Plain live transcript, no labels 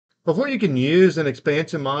Before you can use an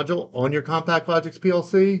expansion module on your Compactlogix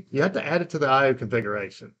PLC, you have to add it to the I/O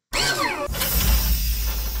configuration.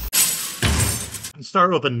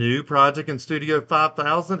 Start with a new project in Studio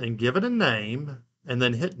 5000 and give it a name, and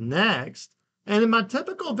then hit Next. And in my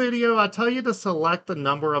typical video, I tell you to select the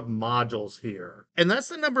number of modules here. And that's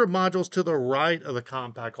the number of modules to the right of the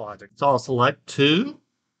Compactlogix. So I'll select 2,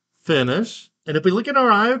 Finish. And if we look at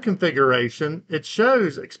our I/O configuration, it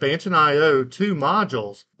shows expansion I/O 2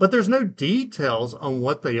 modules, but there's no details on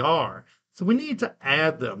what they are. So we need to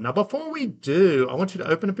add them. Now, before we do, I want you to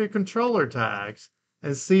open up your controller tags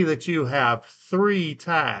and see that you have 3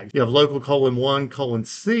 tags. You have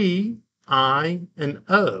local:1:C, I, and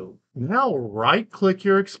O. Now right-click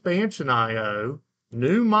your expansion I/O,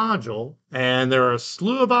 new module, and there are a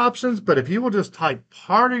slew of options, but if you will just type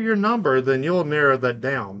part of your number, then you'll narrow that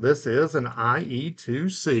down. This is an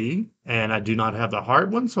IE2C, and I do not have the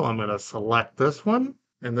hard one, so I'm going to select this one.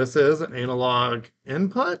 And this is an analog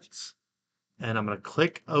inputs, and I'm going to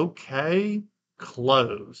click OK,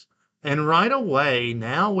 close. And right away,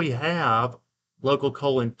 now we have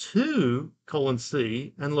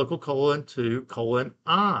local:2:C and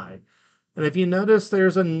local:2:I. And if you notice,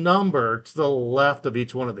 there's a number to the left of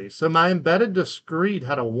each one of these. So my embedded discrete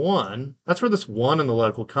had a 1. That's where this 1 in the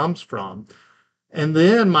local comes from. And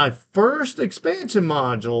then my first expansion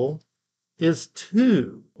module is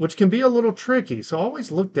 2, which can be a little tricky. So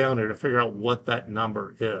always look down there to figure out what that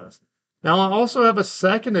number is. Now, I also have a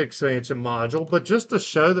second expansion module, but just to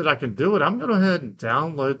show that I can do it, I'm going to go ahead and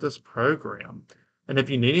download this program. And if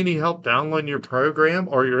you need any help downloading your program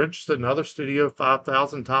or you're interested in other Studio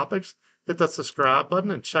 5000 topics, hit that subscribe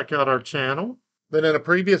button and check out our channel. Then in a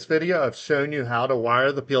previous video, I've shown you how to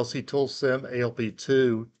wire the PLC Tool Sim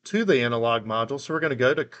ALP2 to the analog module. So we're going to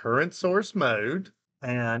go to current source mode.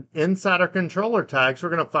 And inside our controller tags, we're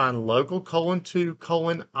going to find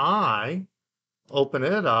local:2:I, open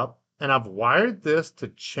it up. And I've wired this to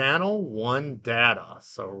channel 1 data.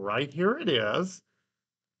 So right here it is.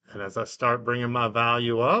 And as I start bringing my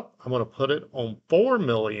value up, I'm going to put it on 4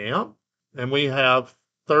 milliamp. And we have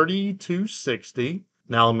 3260.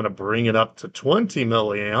 Now I'm going to bring it up to 20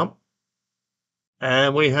 milliamp.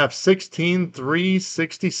 And we have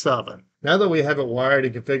 16367. Now that we have it wired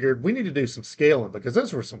and configured, we need to do some scaling because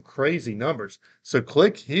those were some crazy numbers. So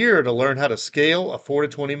click here to learn how to scale a 4 to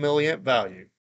 20 milliamp value.